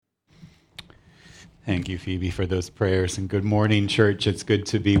Thank you, Phoebe, for those prayers. And good morning, church. It's good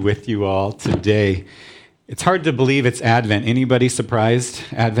to be with you all today. It's hard to believe it's Advent. Anybody surprised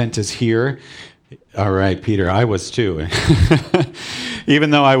Advent is here? All right, Peter, I was too.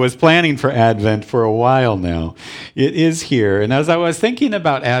 Even though I was planning for Advent for a while now, it is here. And as I was thinking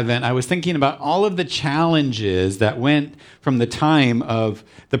about Advent, I was thinking about all of the challenges that went from the time of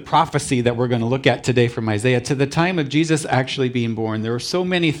the prophecy that we're going to look at today from Isaiah to the time of Jesus actually being born. There were so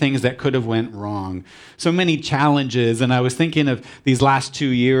many things that could have went wrong, so many challenges. And I was thinking of these last 2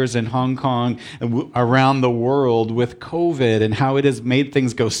 years in Hong Kong and around the world with COVID and how it has made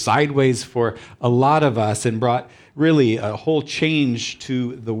things go sideways for a lot of us and brought really a whole change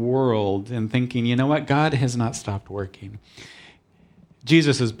to the world, and thinking, you know what, God has not stopped working.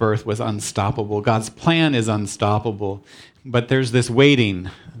 Jesus' birth was unstoppable. God's plan is unstoppable. But there's this waiting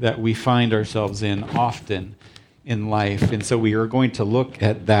that we find ourselves in often in life. And so we are going to look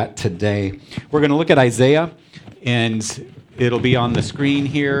at that today. We're going to look at Isaiah, and it'll be on the screen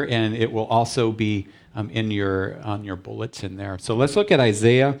here, and it will also be on your bulletin there. So let's look at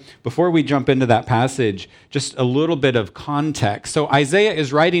Isaiah. Before we jump into that passage, just a little bit of context. So Isaiah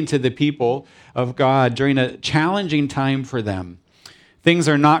is writing to the people of God during a challenging time for them. Things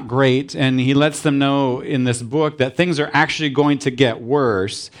are not great, and he lets them know in this book that things are actually going to get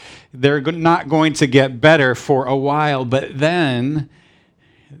worse. They're not going to get better for a while, but then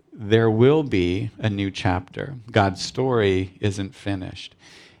there will be a new chapter. God's story isn't finished.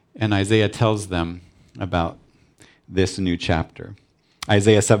 And Isaiah tells them about this new chapter.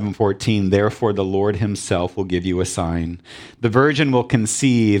 Isaiah 7:14, therefore the Lord himself will give you a sign. The virgin will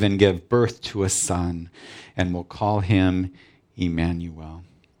conceive and give birth to a son, and will call him Emmanuel.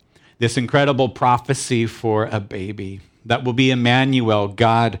 This incredible prophecy for a baby that will be Emmanuel,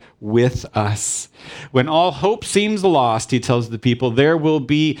 God with us. When all hope seems lost, he tells the people, there will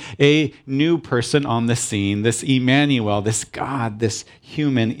be a new person on the scene, this Emmanuel, this God, this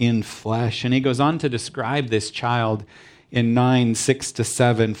human in flesh. And he goes on to describe this child in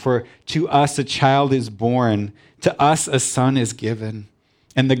 9:6-7. For to us a child is born, to us a son is given,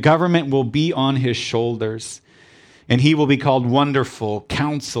 and the government will be on his shoulders. And he will be called Wonderful,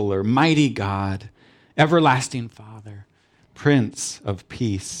 Counselor, Mighty God, Everlasting Father, Prince of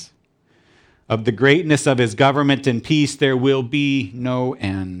Peace. Of the greatness of his government and peace there will be no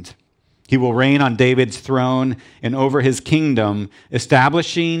end. He will reign on David's throne and over his kingdom,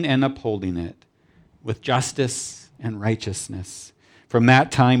 establishing and upholding it with justice and righteousness from that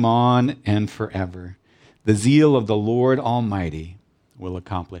time on and forever. The zeal of the Lord Almighty will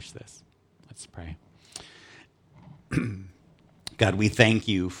accomplish this. Let's pray. God, we thank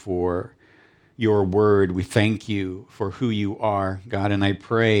you for your word. We thank you for who you are, God. And I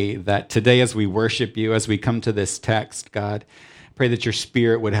pray that today as we worship you, as we come to this text, God, I pray that your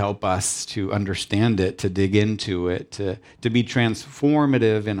spirit would help us to understand it, to dig into it, to be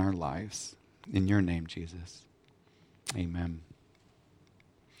transformative in our lives. In your name, Jesus. Amen.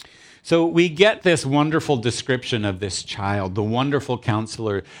 So we get this wonderful description of this child, the wonderful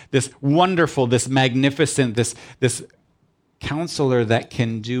counselor, this wonderful, this magnificent, this counselor that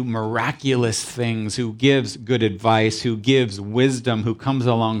can do miraculous things, who gives good advice, who gives wisdom, who comes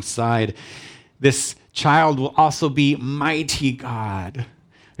alongside. This child will also be mighty God.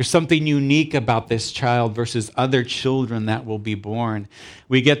 There's something unique about this child versus other children that will be born.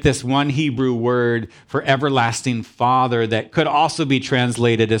 We get this one Hebrew word for everlasting Father that could also be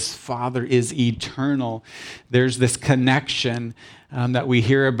translated as Father is eternal. There's this connection that we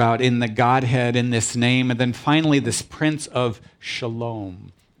hear about in the Godhead in this name. And then finally, this Prince of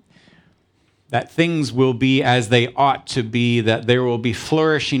Shalom. That things will be as they ought to be, that there will be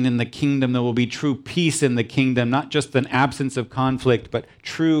flourishing in the kingdom, there will be true peace in the kingdom, not just an absence of conflict, but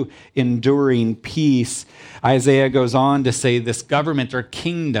true enduring peace. Isaiah goes on to say this government or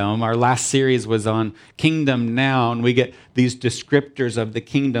kingdom, our last series was on kingdom now, and we get these descriptors of the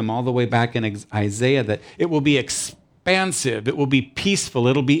kingdom all the way back in Isaiah, that it will be expansive, it will be peaceful,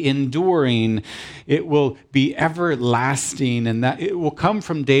 it'll be enduring, it will be everlasting, and that it will come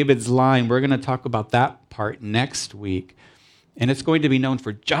from David's line. We're going to talk about that part next week. And it's going to be known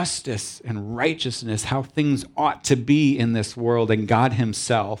for justice and righteousness, how things ought to be in this world, and God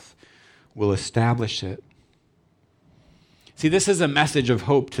himself will establish it. See, this is a message of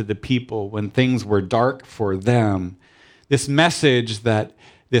hope to the people when things were dark for them. This message that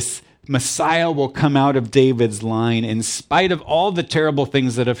this Messiah will come out of David's line in spite of all the terrible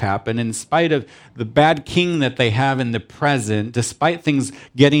things that have happened, in spite of the bad king that they have in the present, despite things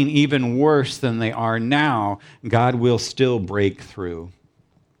getting even worse than they are now, God will still break through.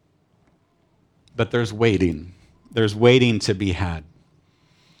 But there's waiting. There's waiting to be had.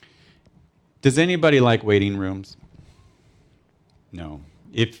 Does anybody like waiting rooms? No.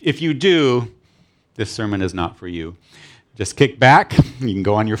 If you do, this sermon is not for you. Just kick back. You can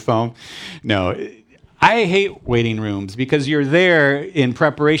go on your phone. No. I hate waiting rooms because you're there in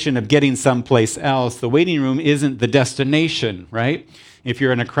preparation of getting someplace else. The waiting room isn't the destination, right? If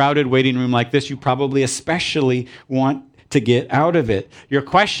you're in a crowded waiting room like this, you probably especially want to get out of it. Your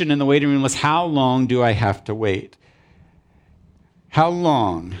question in the waiting room was, how long do I have to wait? How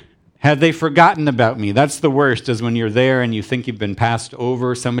long? Have they forgotten about me? That's the worst, is when you're there and you think you've been passed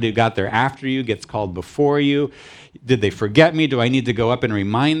over. Somebody who got there after you gets called before you. Did they forget me? Do I need to go up and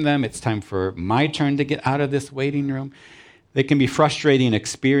remind them it's time for my turn to get out of this waiting room? They can be frustrating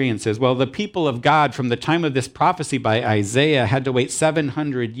experiences. Well, the people of God from the time of this prophecy by Isaiah had to wait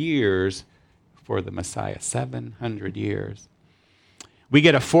 700 years for the Messiah. 700 years. We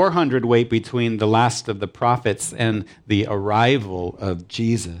get a 400 wait between the last of the prophets and the arrival of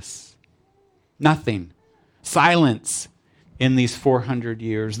Jesus. Nothing. Silence in these 400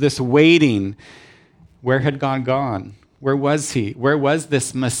 years. This waiting, where had God gone? Where was he? Where was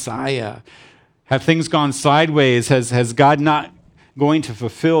this Messiah? Have things gone sideways? Has God not going to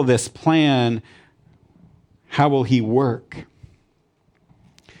fulfill this plan? How will he work?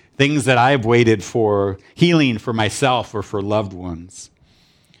 Things that I've waited for, healing for myself or for loved ones,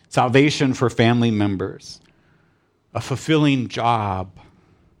 salvation for family members, a fulfilling job,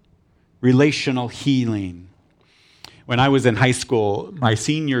 relational healing. When I was in high school, my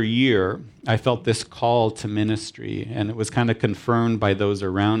senior year, I felt this call to ministry, and it was kind of confirmed by those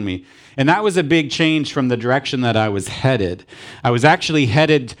around me. And that was a big change from the direction that I was headed. I was actually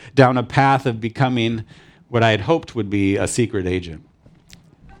headed down a path of becoming what I had hoped would be a secret agent.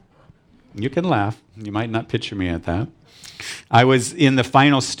 You can laugh. You might not picture me at that. I was in the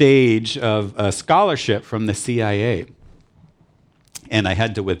final stage of a scholarship from the CIA, and I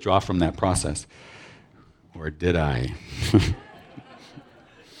had to withdraw from that process. Or did I?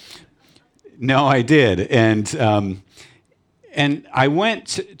 No, I did. And I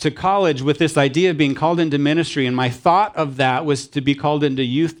went to college with this idea of being called into ministry, and my thought of that was to be called into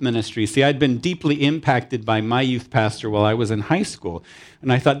youth ministry. See, I'd been deeply impacted by my youth pastor while I was in high school.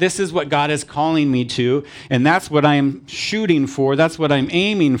 And I thought, this is what God is calling me to, and that's what I'm shooting for, that's what I'm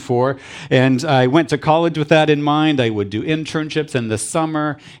aiming for. And I went to college with that in mind. I would do internships in the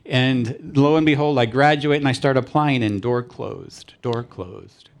summer, and lo and behold, I graduate and I start applying, and door closed, door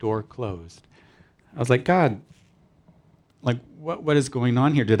closed, door closed. I was like, God, like, what is going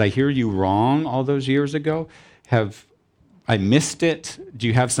on here? Did I hear you wrong all those years ago? Have I missed it? Do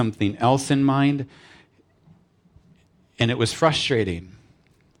you have something else in mind? And it was frustrating.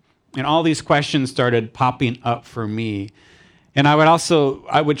 And all these questions started popping up for me. And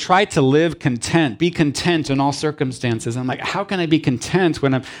I would try to live content, be content in all circumstances. I'm like, how can I be content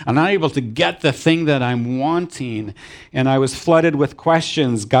when I'm not able to get the thing that I'm wanting? And I was flooded with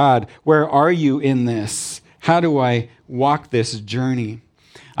questions. God, where are you in this? How do I walk this journey?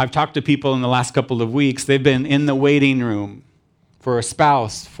 I've talked to people in the last couple of weeks. They've been in the waiting room for a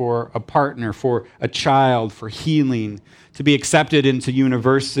spouse, for a partner, for a child, for healing, to be accepted into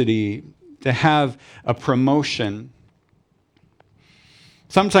university, to have a promotion.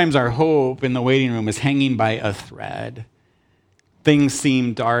 Sometimes our hope in the waiting room is hanging by a thread. Things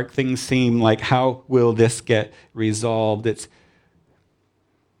seem dark. Things seem like, how will this get resolved? It's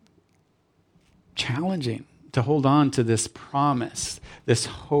challenging to hold on to this promise, this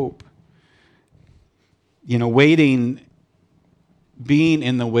hope. You know, being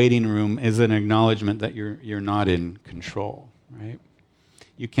in the waiting room is an acknowledgement that you're not in control, right?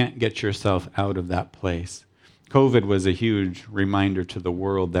 You can't get yourself out of that place. COVID was a huge reminder to the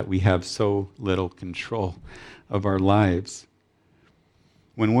world that we have so little control of our lives.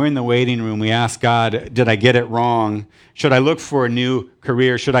 When we're in the waiting room, we ask God, did I get it wrong? Should I look for a new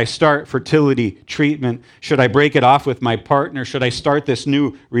career? Should I start fertility treatment? Should I break it off with my partner? Should I start this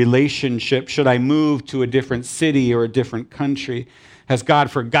new relationship? Should I move to a different city or a different country? Has God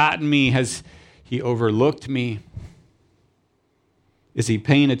forgotten me? Has he overlooked me? Is he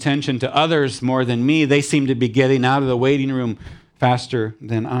paying attention to others more than me? They seem to be getting out of the waiting room faster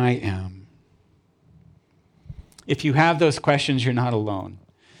than I am. If you have those questions, you're not alone.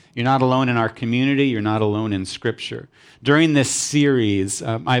 You're not alone in our community. You're not alone in Scripture. During this series,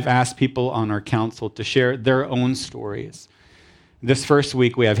 I've asked people on our council to share their own stories. This first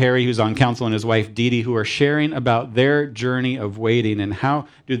week, we have Harry, who's on council, and his wife, Dee Dee, who are sharing about their journey of waiting and how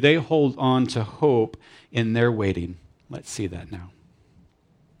do they hold on to hope in their waiting. Let's see that now.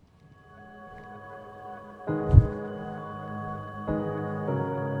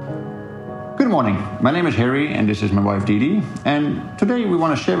 Good morning. My name is Harry and this is my wife Didi. And today we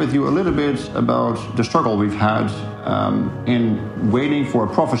want to share with you a little bit about the struggle we've had in waiting for a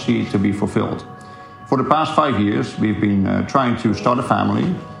prophecy to be fulfilled. For the past 5 years, we've been trying to start a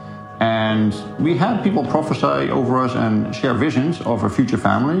family. And we had people prophesy over us and share visions of a future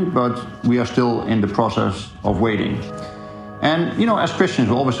family, but we are still in the process of waiting. And, as Christians,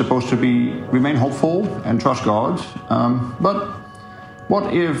 we're always supposed to remain hopeful and trust God. But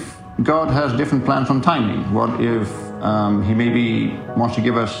what if God has different plans on timing? What if He maybe wants to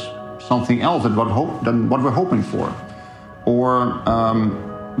give us something else than what we're hoping for? Or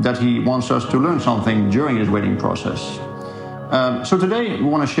that He wants us to learn something during His waiting process? So today we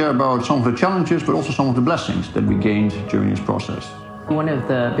want to share about some of the challenges, but also some of the blessings that we gained during this process. One of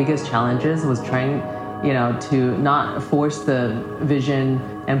the biggest challenges was trying, to not force the vision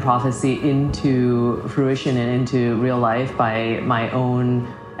and prophecy into fruition and into real life by my own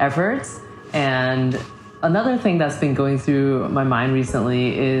efforts. And another thing that's been going through my mind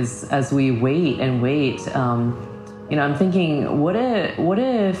recently is as we wait and wait, I'm thinking, what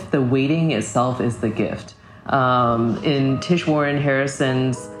if the waiting itself is the gift? In Tish Warren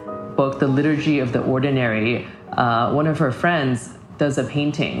Harrison's book, The Liturgy of the Ordinary, one of her friends does a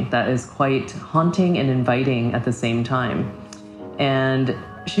painting that is quite haunting and inviting at the same time. And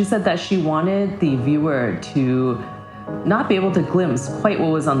she said that she wanted the viewer to not be able to glimpse quite what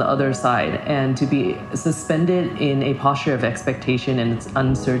was on the other side and to be suspended in a posture of expectation and its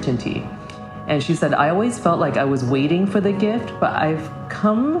uncertainty. And she said, I always felt like I was waiting for the gift, but I've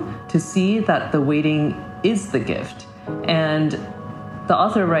come to see that the waiting is the gift. And the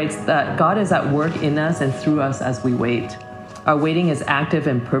author writes that God is at work in us and through us as we wait. Our waiting is active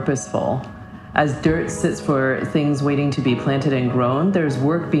and purposeful. As dirt sits for things waiting to be planted and grown, there's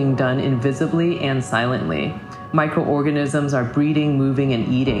work being done invisibly and silently. Microorganisms are breeding, moving, and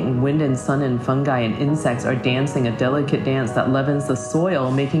eating. Wind and sun and fungi and insects are dancing a delicate dance that leavens the soil,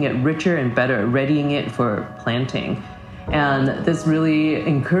 making it richer and better, readying it for planting. And this really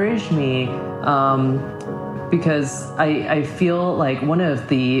encouraged me because I feel like one of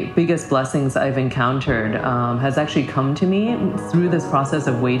the biggest blessings I've encountered has actually come to me through this process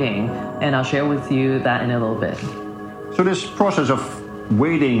of waiting. And I'll share with you that in a little bit. So this process of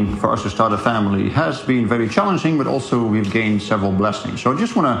waiting for us to start a family has been very challenging, but also we've gained several blessings. So I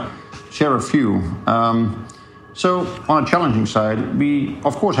just want to share a few. So on a challenging side, we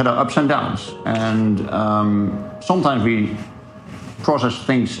of course had our ups and downs, and sometimes we process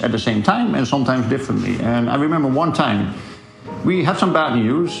things at the same time and sometimes differently. And I remember one time we had some bad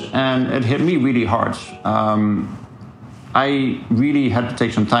news and it hit me really hard. I really had to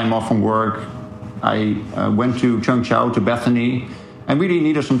take some time off from work. I went to Chung Chau, to Bethany, and really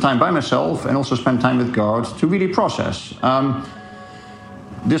needed some time by myself and also spend time with God to really process.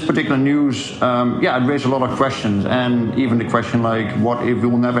 This particular news, it raised a lot of questions, and even the question like, what if we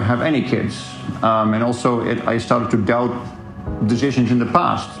will never have any kids? And also I started to doubt decisions in the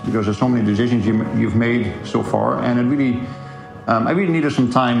past, because there's so many decisions you've made so far, and I really needed some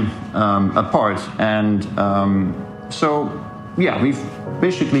time apart. And we've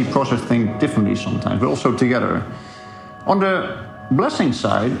basically processed things differently sometimes, but also together. On the blessing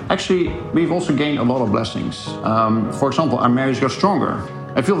side, actually, we've also gained a lot of blessings. For example, our marriage got stronger.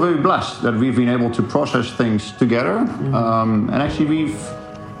 I feel very blessed that we've been able to process things together, and actually we've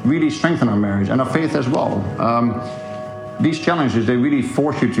really strengthened our marriage and our faith as well. These challenges, they really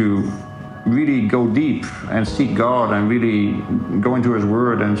force you to really go deep and seek God and really go into His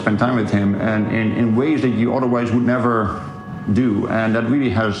Word and spend time with Him, and in ways that you otherwise would never do. And that really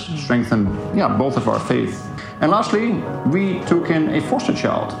has strengthened both of our faith. And lastly, we took in a foster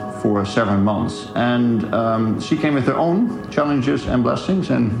child for 7 months, and she came with her own challenges and blessings,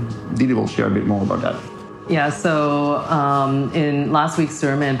 and Didi will share a bit more about that. Yeah, so in last week's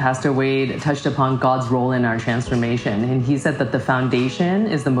sermon, Pastor Wade touched upon God's role in our transformation. And he said that the foundation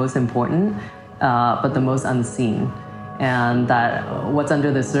is the most important, but the most unseen. And that what's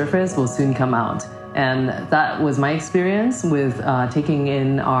under the surface will soon come out. And that was my experience with taking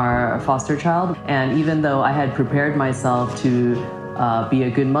in our foster child. And even though I had prepared myself to be a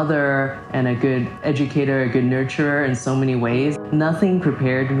good mother and a good educator, a good nurturer in so many ways, nothing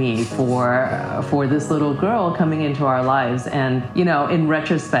prepared me for this little girl coming into our lives. And, in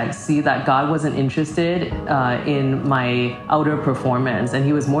retrospect, see that God wasn't interested in my outer performance, and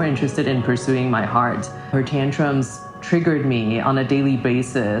He was more interested in pursuing my heart. Her tantrums triggered me on a daily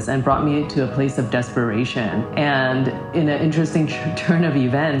basis and brought me to a place of desperation. And in an interesting turn of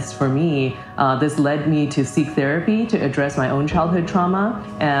events for me, this led me to seek therapy to address my own childhood trauma.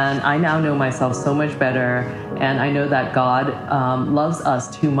 And I now know myself so much better. And I know that God loves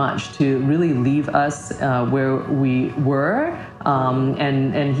us too much to really leave us where we were.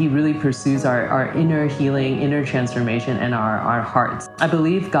 And he really pursues our inner healing, inner transformation, and our hearts. I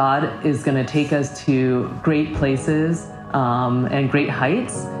believe God is going to take us to great places and great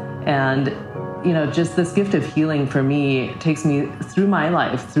heights. And just this gift of healing for me takes me through my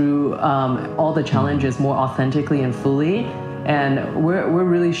life, through all the challenges more authentically and fully. And we're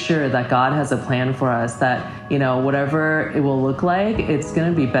really sure that God has a plan for us, that, whatever it will look like, it's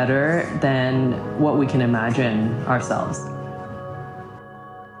going to be better than what we can imagine ourselves.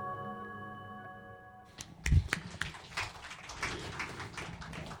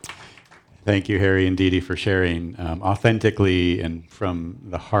 Thank you, Harry and Dee Dee, for sharing authentically and from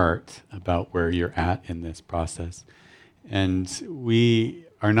the heart about where you're at in this process. And we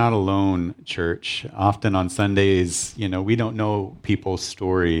are not alone, church. Often on Sundays, we don't know people's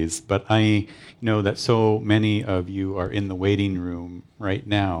stories, but I know that so many of you are in the waiting room right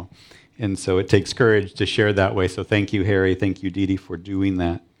now. And so it takes courage to share that way. So thank you, Harry. Thank you, Dee Dee, for doing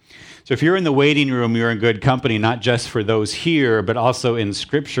that. So if you're in the waiting room, you're in good company, not just for those here, but also in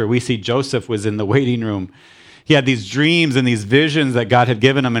Scripture. We see Joseph was in the waiting room. He had these dreams and these visions that God had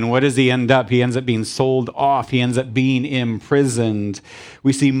given him, and what does he end up? He ends up being sold off. He ends up being imprisoned.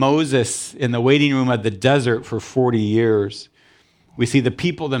 We see Moses in the waiting room of the desert for 40 years. We see the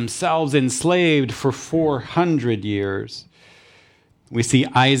people themselves enslaved for 400 years. We see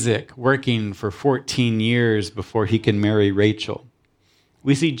Isaac working for 14 years before he can marry Rachel.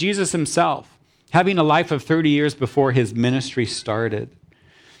 We see Jesus himself having a life of 30 years before his ministry started.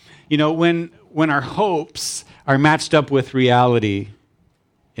 When our hopes are matched up with reality,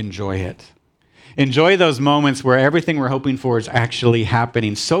 enjoy it. Enjoy those moments where everything we're hoping for is actually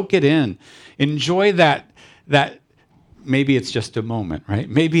happening. Soak it in. Enjoy that maybe it's just a moment, right?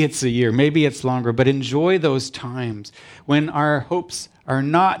 Maybe it's a year, maybe it's longer, but enjoy those times when our hopes are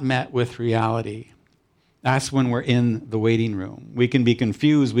not met with reality. That's when we're in the waiting room. We can be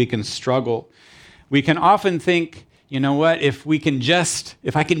confused. We can struggle. We can often think, if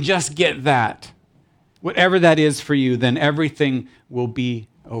I can just get that, whatever that is for you, then everything will be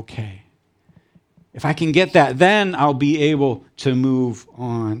okay. If I can get that, then I'll be able to move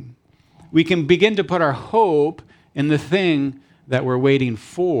on. We can begin to put our hope in the thing that we're waiting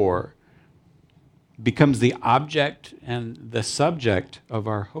for, becomes the object and the subject of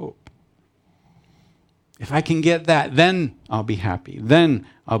our hope. If I can get that, then I'll be happy. Then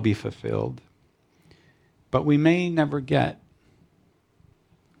I'll be fulfilled. But we may never get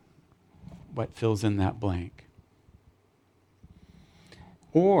what fills in that blank.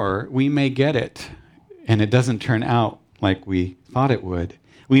 Or we may get it, and it doesn't turn out like we thought it would.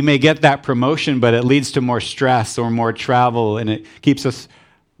 We may get that promotion, but it leads to more stress or more travel, and it keeps us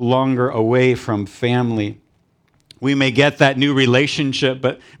longer away from family. We may get that new relationship,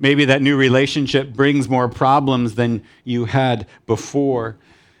 but maybe that new relationship brings more problems than you had before.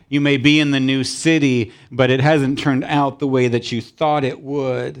 You may be in the new city, but it hasn't turned out the way that you thought it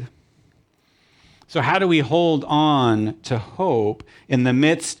would. So how do we hold on to hope in the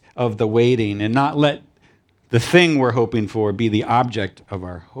midst of the waiting and not let the thing we're hoping for be the object of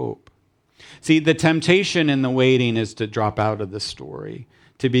our hope? See, the temptation in the waiting is to drop out of the story,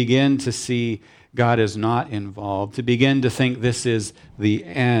 to begin to see God is not involved, to begin to think this is the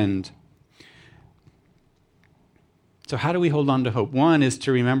end. So how do we hold on to hope? One is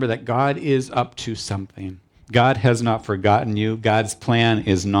to remember that God is up to something. God has not forgotten you. God's plan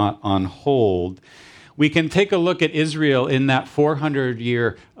is not on hold. We can take a look at Israel in that 400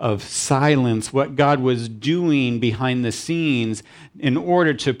 year of silence, what God was doing behind the scenes in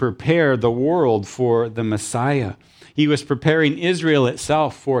order to prepare the world for the Messiah. He was preparing Israel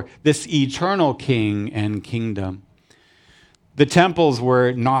itself for this eternal king and kingdom. The temples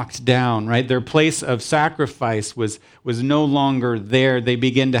were knocked down, right? Their place of sacrifice was no longer there. They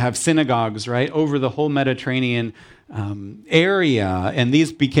began to have synagogues, right, over the whole Mediterranean area. And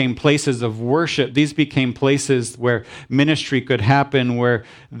these became places of worship. These became places where ministry could happen, where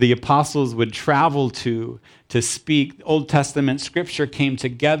the apostles would travel to speak. Old Testament scripture came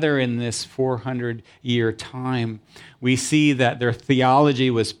together in this 400-year time. We see that their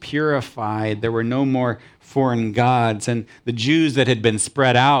theology was purified. There were no more foreign gods. And the Jews that had been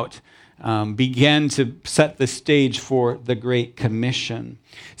spread out began to set the stage for the Great Commission.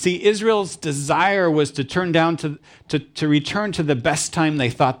 See, Israel's desire was to return to the best time they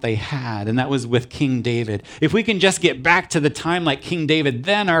thought they had, and that was with King David. If we can just get back to the time like King David,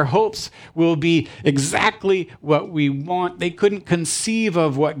 then our hopes will be exactly what we want. They couldn't conceive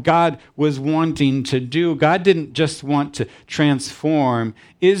of what God was wanting to do. God didn't just want to transform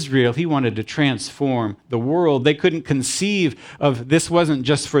Israel. He wanted to transform the world. They couldn't conceive of this wasn't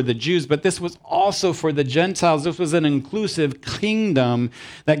just for the Jews, but this was also for the Gentiles. This was an inclusive kingdom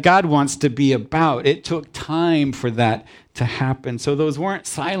that God wants to be about. It took time for that to happen. So those weren't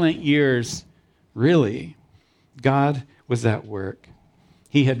silent years, really. God was at work.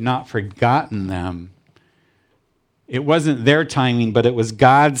 He had not forgotten them. It wasn't their timing, but it was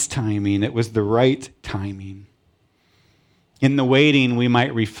God's timing. It was the right timing. In the waiting, we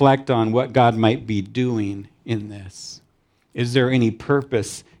might reflect on what God might be doing in this. Is there any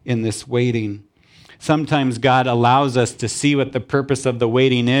purpose in this waiting? Sometimes God allows us to see what the purpose of the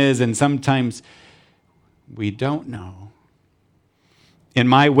waiting is, and sometimes we don't know. In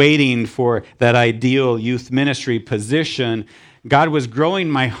my waiting for that ideal youth ministry position, God was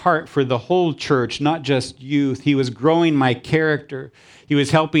growing my heart for the whole church, not just youth. He was growing my character. He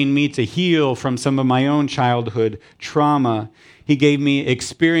was helping me to heal from some of my own childhood trauma. He gave me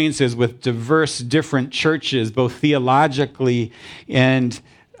experiences with diverse, different churches, both theologically and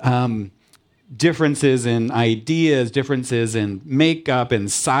differences in ideas, differences in makeup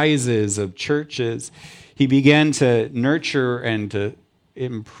and sizes of churches. He began to nurture and to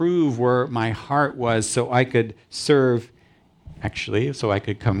improve where my heart was so I could serve, so I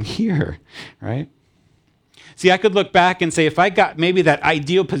could come here, right? See, I could look back and say, if I got maybe that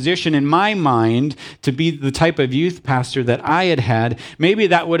ideal position in my mind to be the type of youth pastor that I had, maybe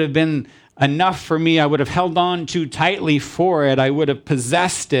that would have been enough for me. I would have held on too tightly for it. I would have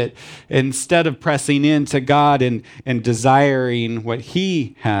possessed it instead of pressing into God and desiring what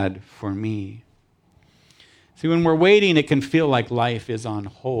He had for me. See, when we're waiting, it can feel like life is on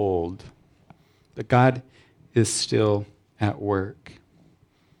hold, but God is still at work.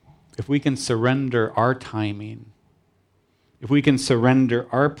 If we can surrender our timing, if we can surrender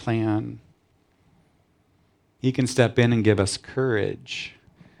our plan, He can step in and give us courage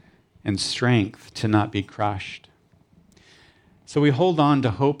and strength to not be crushed. So we hold on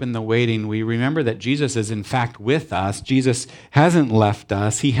to hope in the waiting. We remember that Jesus is in fact with us. Jesus hasn't left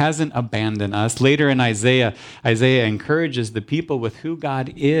us. He hasn't abandoned us. Later in Isaiah encourages the people with who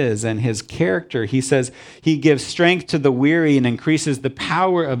God is and His character. He says, He gives strength to the weary and increases the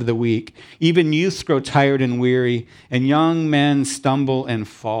power of the weak. Even youths grow tired and weary, and young men stumble and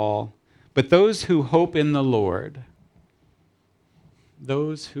fall. But those who hope in the Lord,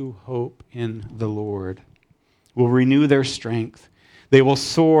 will renew their strength. They will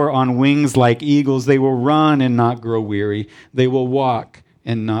soar on wings like eagles. They will run and not grow weary. They will walk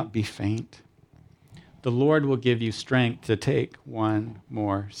and not be faint. The Lord will give you strength to take one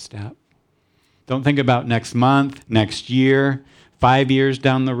more step. Don't think about next month, next year, 5 years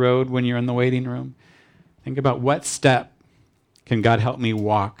down the road when you're in the waiting room. Think about what step can God help me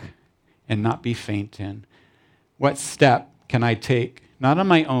walk and not be faint in? What step can I take? Not on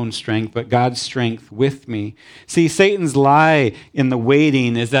my own strength, but God's strength with me. See, Satan's lie in the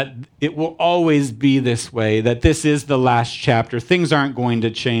waiting is that it will always be this way, that this is the last chapter. Things aren't going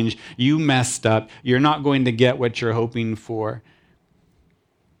to change. You messed up. You're not going to get what you're hoping for.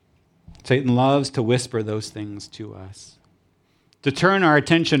 Satan loves to whisper those things to us, to turn our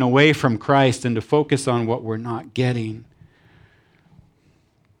attention away from Christ and to focus on what we're not getting.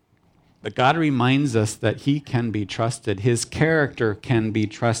 But God reminds us that He can be trusted. His character can be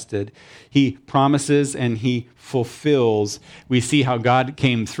trusted. He promises and He fulfills. We see how God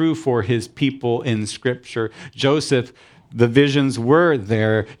came through for His people in Scripture. Joseph, the visions were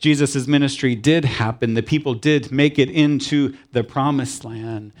there. Jesus' ministry did happen. The people did make it into the promised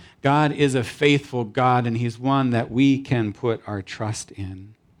land. God is a faithful God, and He's one that we can put our trust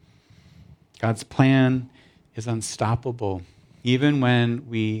in. God's plan is unstoppable, even when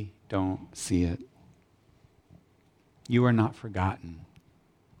we don't see it. You are not forgotten.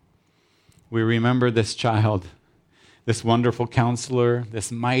 We remember this child, this wonderful counselor,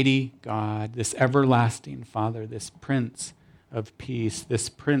 this mighty God, this everlasting Father, this Prince of Peace, this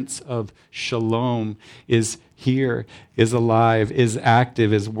Prince of Shalom is here, is alive, is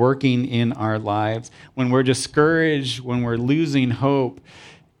active, is working in our lives. When we're discouraged, when we're losing hope,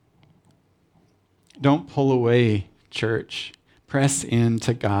 don't pull away, church. Press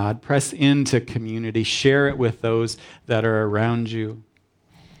into God, press into community, share it with those that are around you.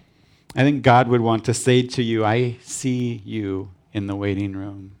 I think God would want to say to you, I see you in the waiting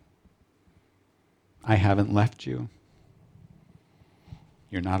room. I haven't left you.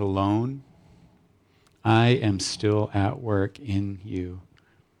 You're not alone. I am still at work in you,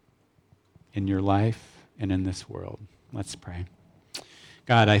 in your life, and in this world. Let's pray.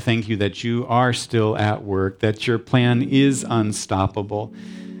 God, I thank you that you are still at work, that your plan is unstoppable.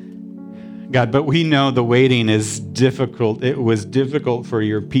 God, but we know the waiting is difficult. It was difficult for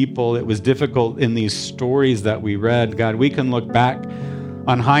your people. It was difficult in these stories that we read. God, we can look back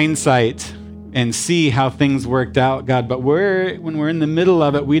on hindsight and see how things worked out, God, but when we're in the middle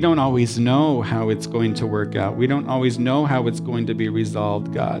of it, we don't always know how it's going to work out. We don't always know how it's going to be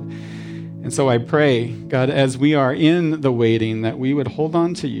resolved, God. And so I pray, God, as we are in the waiting, that we would hold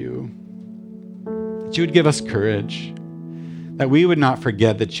on to you, that you would give us courage, that we would not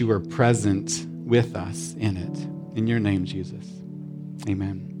forget that you are present with us in it. In your name, Jesus.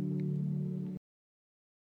 Amen.